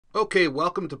Okay,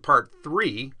 welcome to part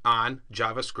 3 on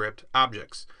JavaScript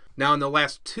objects. Now in the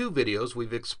last 2 videos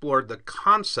we've explored the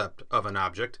concept of an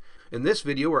object. In this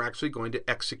video we're actually going to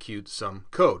execute some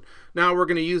code. Now we're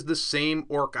going to use the same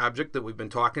orc object that we've been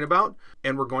talking about,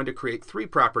 and we're going to create 3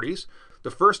 properties.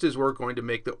 The first is we're going to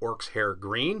make the orc's hair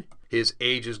green, his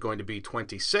age is going to be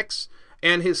 26,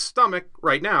 and his stomach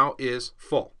right now is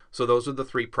full. So those are the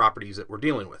 3 properties that we're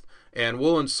dealing with. And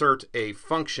we'll insert a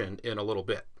function in a little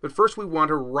bit. But first we want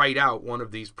to write out one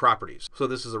of these properties. So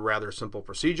this is a rather simple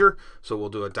procedure. So we'll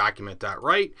do a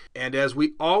document.write. And as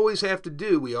we always have to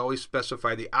do, we always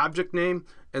specify the object name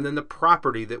and then the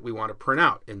property that we want to print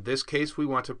out. In this case, we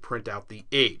want to print out the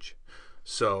age.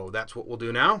 So that's what we'll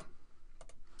do now.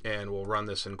 And we'll run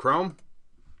this in Chrome.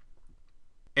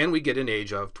 And we get an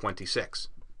age of 26.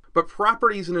 But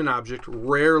properties in an object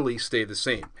rarely stay the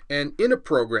same. And in a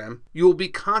program, you'll be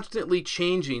constantly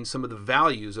changing some of the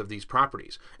values of these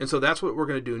properties. And so that's what we're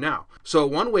going to do now. So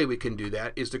one way we can do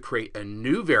that is to create a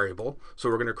new variable. So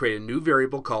we're going to create a new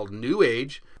variable called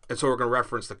newAge. And so we're going to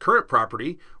reference the current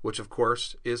property, which of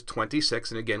course is 26.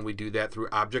 And again, we do that through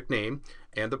object name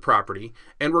and the property.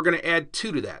 And we're going to add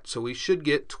 2 to that. So we should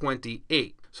get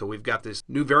 28. So we've got this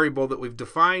new variable that we've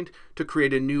defined to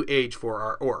create a new age for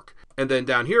our orc. And then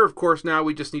down here, of course, now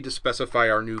we just need to specify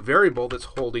our new variable that's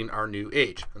holding our new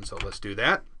age. And so let's do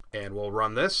that. And we'll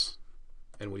run this.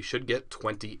 And we should get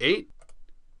 28.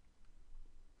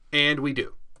 And we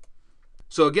do.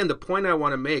 So again, the point I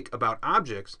want to make about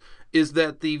objects is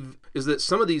that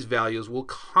some of these values will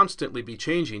constantly be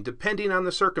changing depending on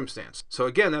the circumstance. So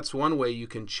again, that's one way you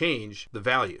can change the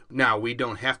value. Now, we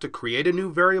don't have to create a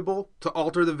new variable to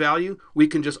alter the value. We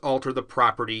can just alter the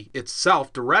property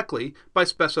itself directly by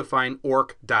specifying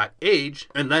orc.age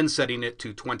and then setting it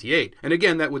to 28. And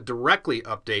again, that would directly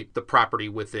update the property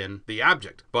within the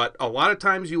object. But a lot of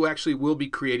times you actually will be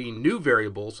creating new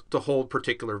variables to hold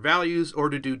particular values or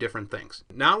to do different things.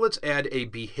 Now let's add a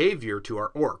behavior to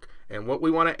our orc. And what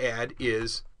we want to add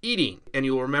is eating. And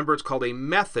you'll remember it's called a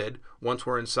method once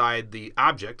we're inside the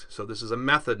object. So this is a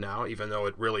method now, even though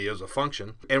it really is a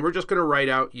function. And we're just going to write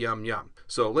out yum yum.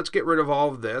 So let's get rid of all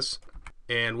of this.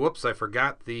 And whoops, I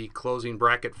forgot the closing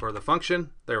bracket for the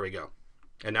function. There we go.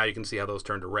 And now you can see how those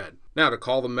turn to red. Now to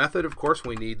call the method, of course,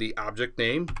 we need the object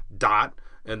name, dot,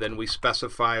 and then we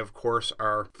specify, of course,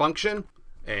 our function.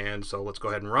 And so let's go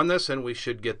ahead and run this, and we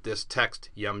should get this text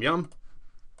yum yum.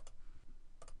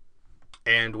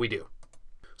 And we do.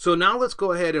 So now let's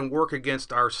go ahead and work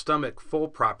against our stomach full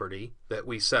property that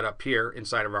we set up here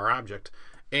inside of our object.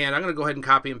 And I'm going to go ahead and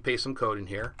copy and paste some code in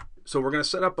here. So we're going to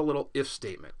set up a little if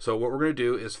statement. So what we're going to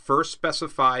do is first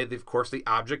specify, of course, the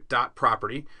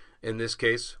object.property, in this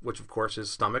case, which of course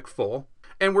is stomach full.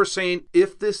 And we're saying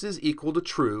if this is equal to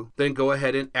true, then go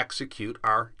ahead and execute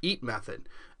our eat method.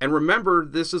 And remember,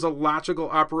 this is a logical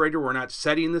operator. We're not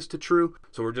setting this to true.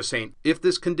 So we're just saying if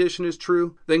this condition is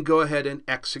true, then go ahead and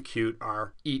execute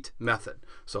our eat method.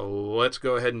 So let's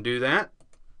go ahead and do that.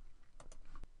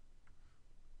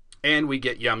 And we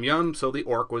get yum yum, so the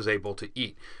orc was able to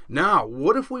eat. Now,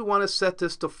 what if we want to set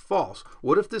this to false?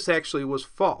 What if this actually was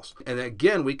false? And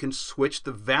again, we can switch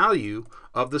the value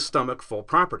of the stomach full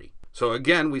property. So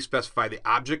again, we specify the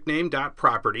object name dot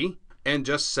property and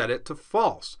just set it to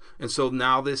false. And so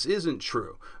now this isn't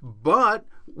true. But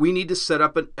we need to set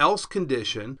up an else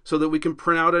condition so that we can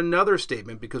print out another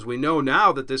statement, because we know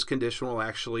now that this condition will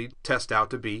actually test out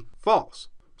to be false.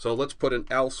 So let's put an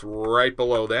else right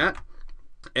below that.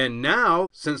 And now,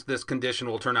 since this condition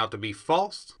will turn out to be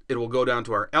false, it will go down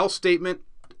to our else statement,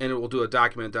 and it will do a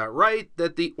document.write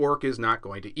that the orc is not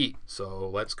going to eat. So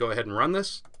let's go ahead and run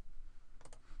this.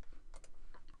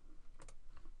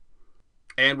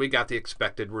 And we got the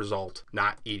expected result,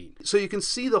 not eating. So you can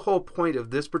see the whole point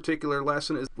of this particular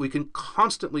lesson is we can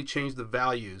constantly change the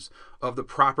values of the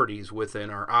properties within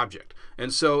our object.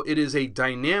 And so it is a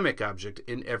dynamic object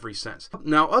in every sense.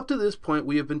 Now, up to this point,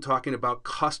 we have been talking about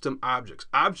custom objects,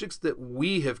 objects that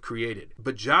we have created.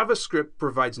 But JavaScript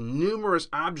provides numerous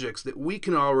objects that we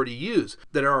can already use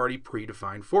that are already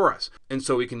predefined for us. And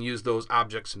so we can use those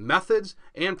objects' methods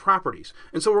and properties.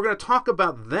 And so we're going to talk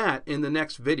about that in the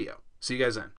next video. See you guys then.